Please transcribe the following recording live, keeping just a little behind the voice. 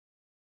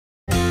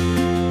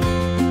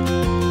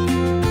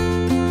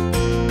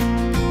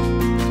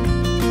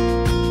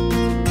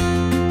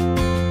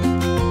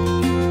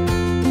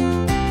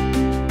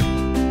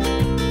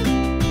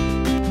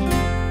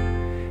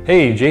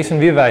Hey, Jason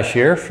Vivash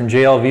here from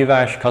JL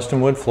Vivash Custom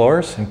Wood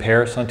Floors in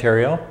Paris,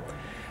 Ontario.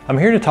 I'm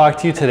here to talk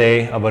to you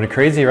today about a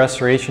crazy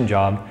restoration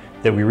job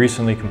that we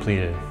recently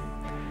completed.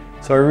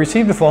 So I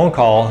received a phone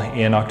call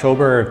in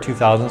October of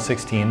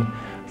 2016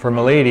 from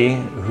a lady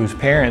whose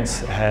parents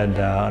had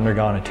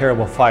undergone a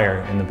terrible fire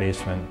in the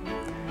basement.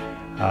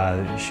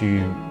 She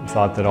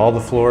thought that all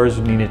the floors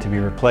needed to be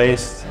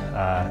replaced,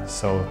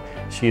 so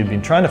she had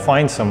been trying to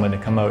find someone to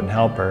come out and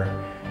help her.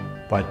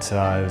 But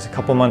it was a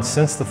couple months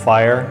since the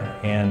fire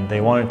and they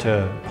wanted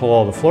to pull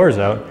all the floors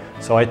out,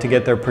 so I had to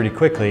get there pretty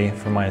quickly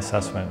for my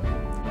assessment.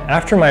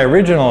 After my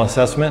original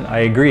assessment,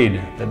 I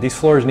agreed that these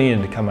floors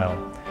needed to come out.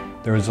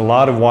 There was a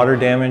lot of water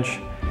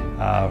damage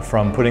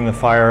from putting the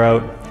fire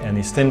out, and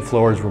these thin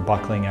floors were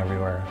buckling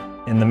everywhere.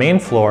 In the main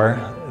floor,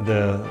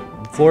 the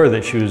floor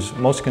that she was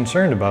most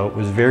concerned about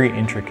was very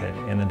intricate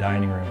in the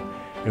dining room.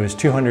 It was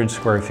 200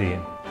 square feet.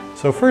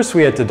 So first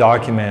we had to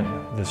document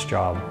this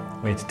job.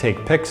 We had to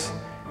take pics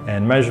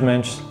and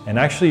measurements and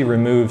actually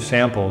remove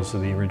samples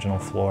of the original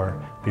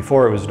floor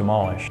before it was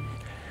demolished.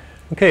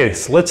 Okay,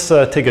 so let's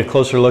take a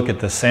closer look at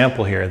the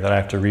sample here that I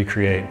have to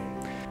recreate.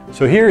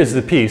 So here is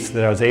the piece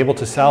that I was able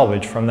to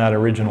salvage from that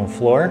original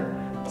floor.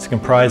 It's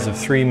comprised of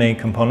three main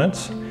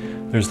components.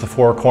 There's the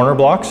four corner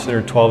blocks that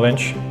are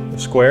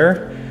 12-inch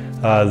square.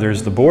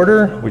 There's the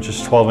border, which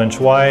is 12-inch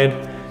wide,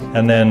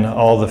 and then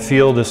all the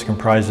field is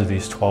comprised of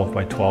these 12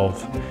 by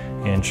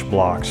 12-inch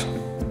blocks.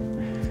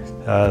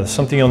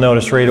 Something you'll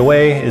notice right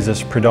away is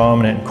this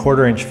predominant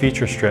 1/4-inch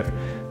feature strip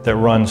that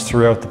runs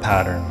throughout the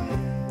pattern.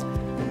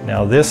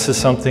 Now this is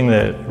something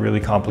that really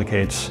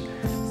complicates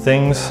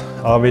things,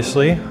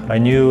 obviously. I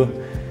knew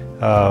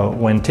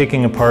when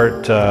taking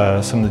apart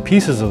some of the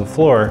pieces of the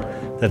floor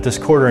that this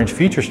 1/4-inch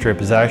feature strip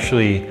is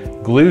actually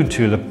glued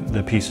to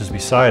the pieces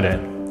beside it.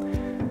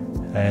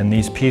 And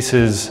these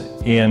pieces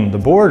in the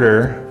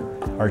border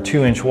are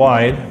 2-inch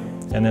wide,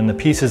 and then the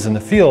pieces in the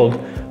field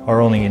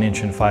are only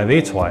 1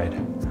 5/8 wide.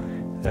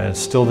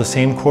 It's still the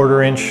same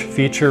 1/4-inch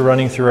feature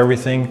running through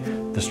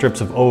everything. The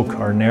strips of oak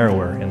are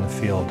narrower in the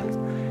field.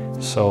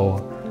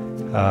 So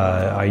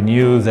I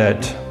knew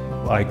that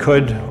I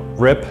could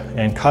rip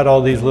and cut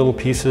all these little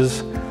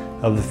pieces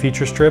of the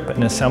feature strip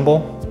and assemble,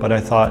 but I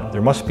thought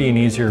there must be an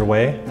easier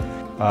way.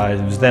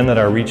 It was then that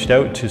I reached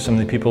out to some of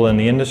the people in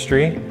the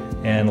industry,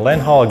 and Len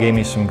Hall gave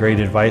me some great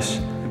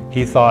advice.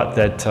 He thought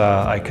that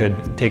I could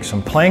take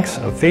some planks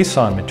of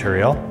face-on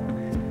material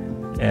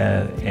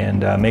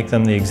and make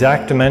them the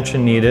exact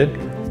dimension needed,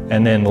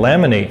 and then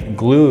laminate,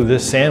 glue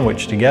this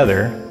sandwich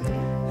together,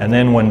 and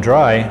then when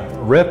dry,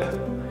 rip,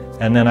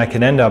 and then I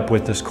could end up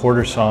with this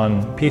 1/4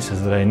 sawn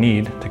pieces that I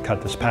need to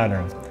cut this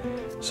pattern.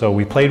 So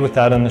we played with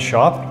that in the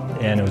shop,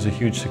 and it was a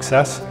huge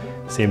success.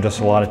 Saved us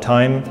a lot of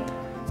time,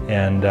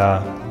 and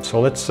so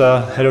let's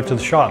head out to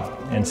the shop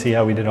and see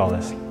how we did all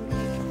this.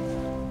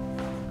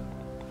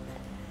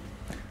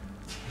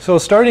 So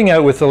starting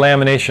out with the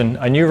lamination,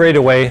 I knew right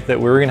away that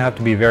we were going to have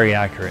to be very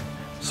accurate.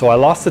 So I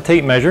lost the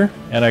tape measure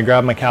and I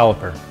grabbed my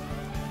caliper.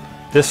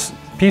 This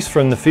piece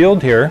from the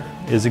field here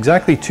is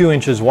exactly 2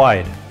 inches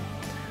wide.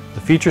 The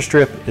feature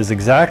strip is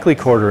exactly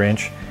 1/4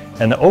 inch,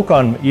 and the oak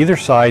on either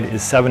side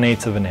is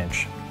 7/8 of an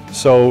inch.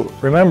 So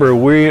remember,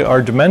 we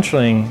are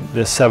dimensioning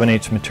this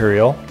 7/8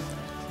 material.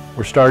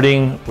 We're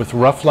starting with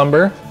rough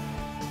lumber,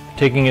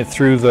 taking it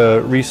through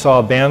the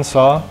resaw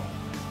bandsaw.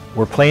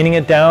 We're planing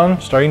it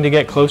down, starting to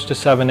get close to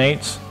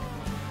 7/8,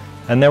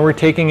 and then we're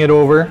taking it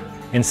over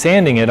and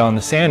sanding it on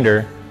the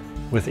sander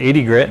with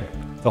 80 grit,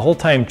 the whole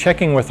time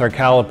checking with our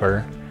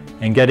caliper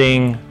and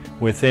getting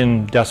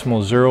within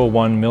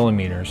 0.01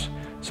 millimeters,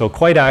 so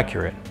quite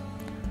accurate.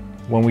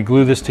 When we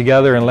glue this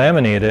together and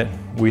laminate it,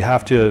 we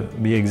have to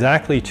be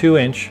exactly 2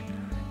 inch.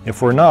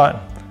 If we're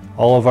not,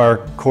 all of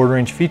our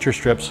 1/4-inch feature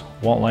strips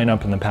won't line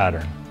up in the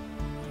pattern.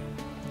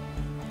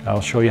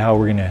 I'll show you how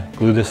we're going to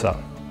glue this up.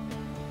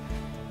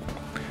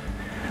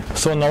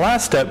 So in the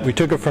last step, we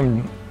took it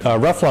from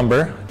rough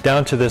lumber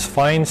down to this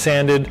fine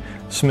sanded,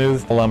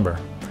 smooth lumber.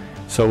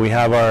 So we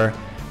have our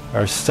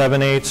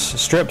 7/8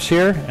 strips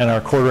here and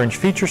our 1/4-inch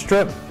feature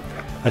strip.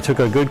 I took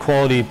a good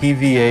quality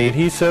PVA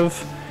adhesive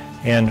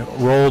and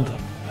rolled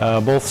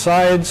both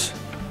sides,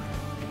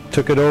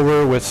 took it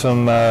over with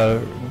some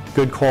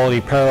good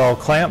quality parallel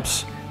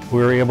clamps.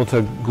 We were able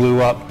to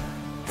glue up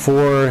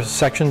 4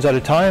 sections at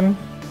a time,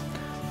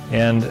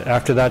 and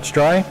after that's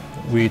dry,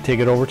 we take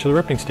it over to the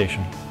ripping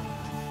station.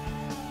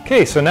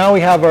 Okay, so now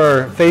we have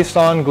our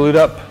face-on glued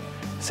up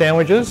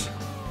sandwiches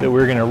that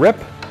we're going to rip.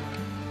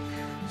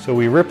 So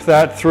we rip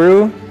that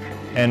through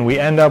and we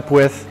end up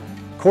with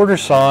 1/4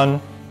 sawn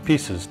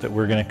pieces that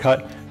we're going to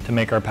cut to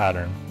make our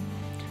pattern.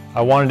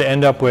 I wanted to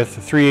end up with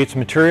 3/8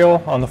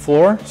 material on the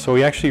floor, so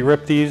we actually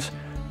ripped these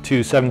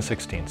to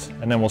 7/16,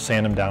 and then we'll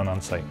sand them down on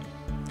site.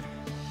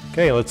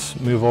 Okay, let's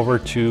move over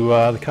to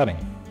the cutting.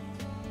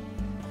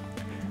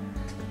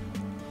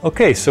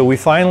 Okay, so we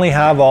finally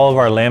have all of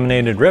our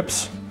laminated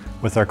rips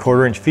with our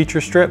 1/4-inch feature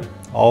strip,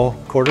 all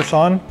 1/4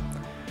 sawn.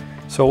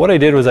 So what I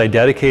did was I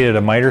dedicated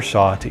a miter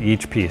saw to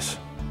each piece.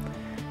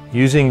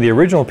 Using the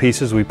original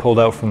pieces we pulled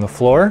out from the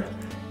floor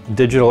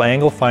digital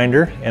angle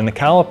finder, and the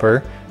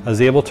caliper, I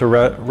was able to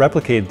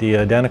replicate the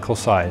identical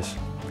size.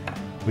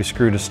 We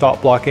screwed a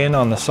stop block in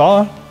on the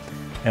saw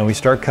and we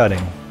start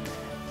cutting.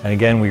 And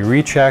again, we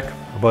recheck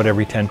about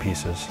every 10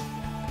 pieces.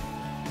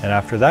 And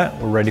after that,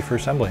 we're ready for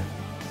assembly.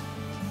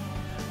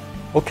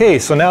 Okay,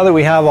 so now that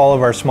we have all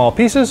of our small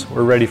pieces,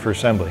 we're ready for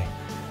assembly.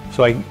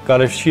 So I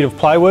got a sheet of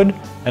plywood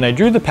and I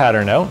drew the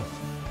pattern out.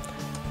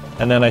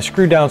 And then I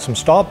screwed down some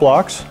stop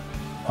blocks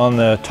on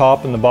the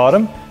top and the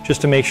bottom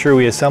just to make sure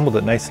we assembled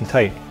it nice and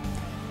tight.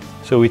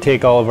 So we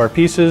take all of our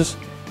pieces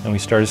and we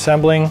start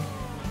assembling.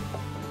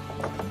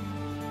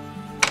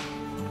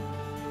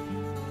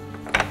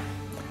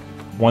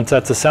 Once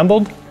that's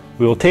assembled,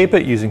 we will tape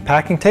it using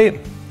packing tape,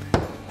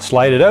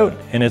 slide it out,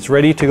 and it's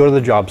ready to go to the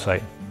job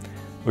site.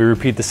 We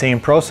repeat the same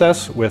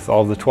process with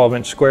all the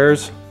 12-inch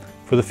squares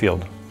for the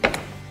field.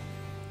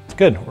 It's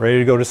good, we're ready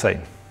to go to site.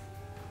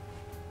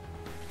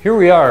 Here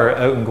we are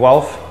out in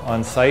Guelph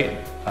on site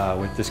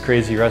with this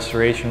crazy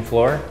restoration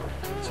floor.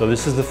 So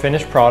this is the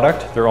finished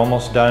product. They're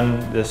almost done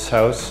this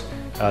house.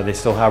 They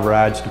still have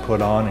rads to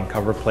put on and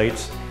cover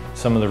plates.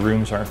 Some of the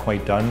rooms aren't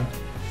quite done.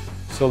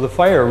 So the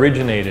fire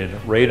originated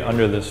right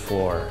under this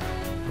floor.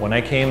 When I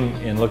came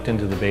and looked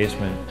into the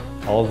basement,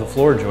 all of the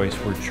floor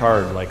joists were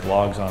charred like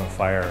logs on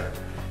fire.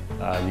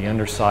 The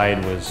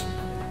underside was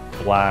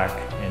black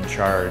and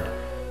charred,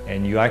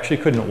 and you actually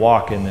couldn't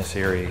walk in this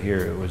area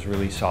here. It was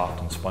really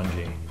soft and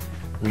spongy.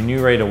 We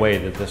knew right away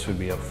that this would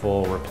be a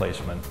full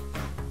replacement.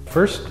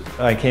 First,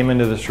 I came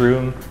into this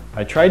room.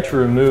 I tried to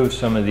remove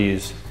some of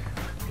these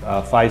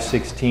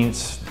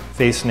 5/16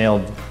 face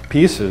nailed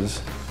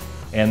pieces,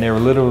 and they were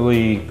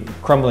literally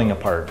crumbling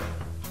apart.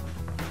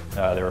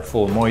 They were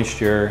full of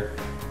moisture.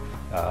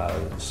 The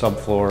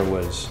subfloor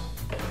was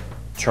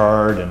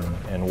charred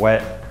and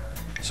wet.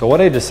 So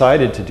what I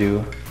decided to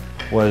do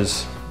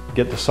was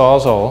get the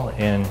Sawzall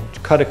and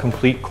cut a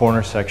complete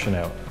corner section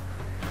out.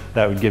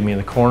 That would give me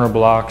the corner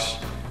blocks,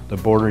 the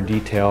border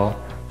detail,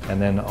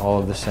 and then all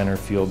of the center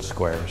field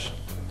squares.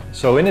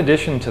 So in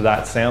addition to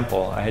that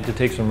sample, I had to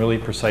take some really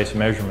precise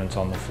measurements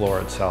on the floor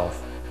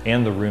itself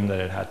and the room that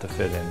it had to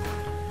fit in.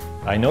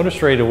 I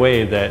noticed right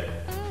away that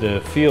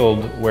the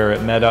field where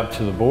it met up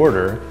to the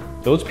border,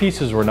 those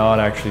pieces were not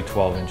actually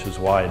 12 inches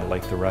wide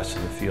like the rest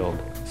of the field.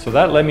 So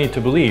that led me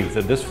to believe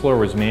that this floor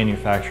was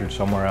manufactured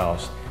somewhere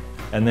else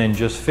and then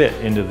just fit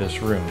into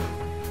this room.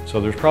 So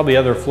there's probably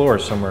other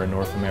floors somewhere in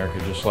North America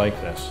just like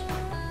this.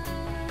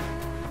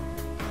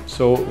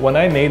 So when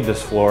I made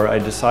this floor, I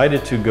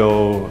decided to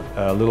go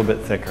a little bit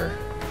thicker.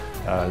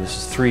 This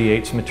is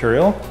 3/8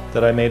 material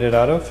that I made it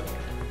out of.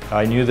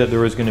 I knew that there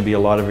was going to be a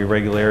lot of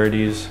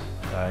irregularities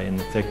in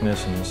the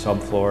thickness and the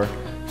subfloor,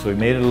 so we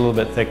made it a little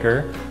bit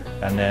thicker,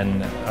 and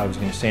then I was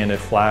going to sand it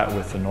flat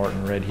with the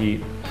Norton Red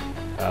Heat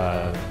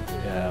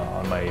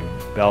on my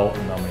belt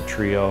and on my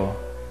Trio,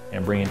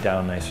 and bring it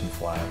down nice and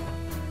flat.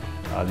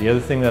 The other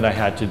thing that I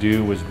had to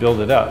do was build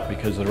it up,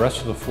 because the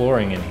rest of the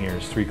flooring in here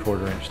is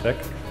 3/4 inch thick,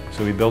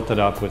 so we built it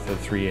up with a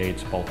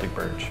 3/8 Baltic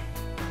birch.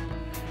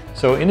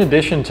 So in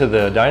addition to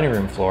the dining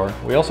room floor,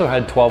 we also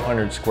had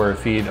 1,200 square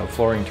feet of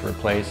flooring to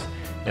replace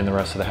in the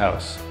rest of the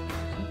house.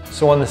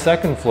 So on the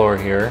second floor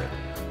here,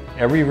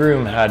 every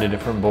room had a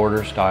different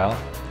border style,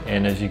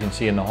 and as you can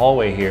see in the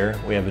hallway here,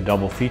 we have a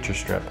double feature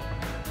strip.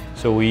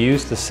 So we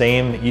used the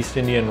same East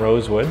Indian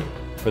rosewood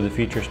for the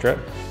feature strip.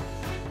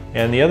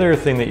 And the other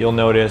thing that you'll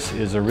notice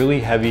is a really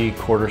heavy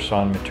quarter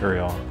sawn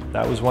material.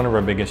 That was one of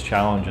our biggest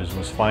challenges,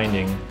 was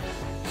finding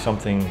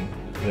something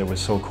that was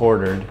so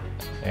quartered,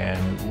 and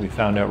we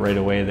found out right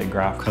away that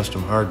Graf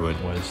Custom Hardwood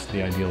was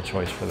the ideal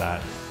choice for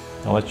that.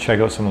 Now let's check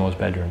out some of those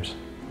bedrooms.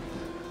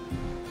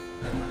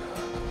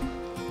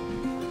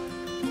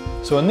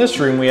 So in this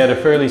room we had a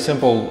fairly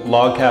simple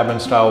log cabin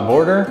style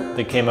border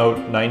that came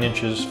out 9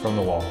 inches from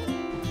the wall.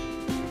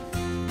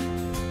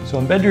 So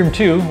in bedroom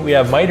 2 we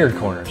have mitered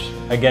corners,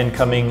 again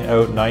coming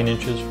out 9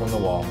 inches from the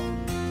wall.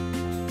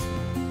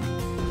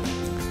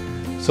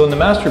 So in the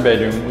master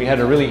bedroom we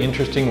had a really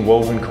interesting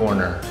woven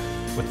corner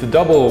with the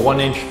double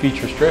 1-inch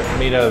feature strip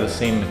made out of the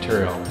same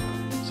material.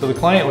 So the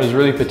client was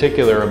really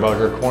particular about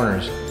her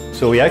corners,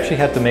 so we actually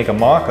had to make a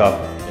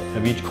mock-up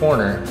of each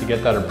corner to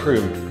get that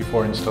approved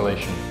before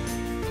installation.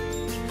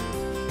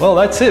 Well,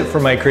 that's it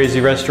for my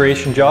crazy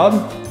restoration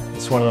job.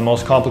 It's one of the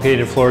most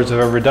complicated floors I've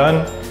ever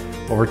done.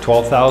 Over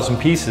 12,000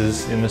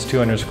 pieces in this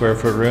 200 square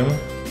foot room.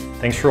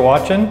 Thanks for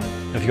watching.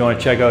 If you want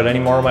to check out any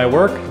more of my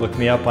work, look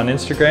me up on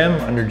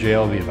Instagram under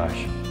JL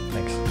Vivash.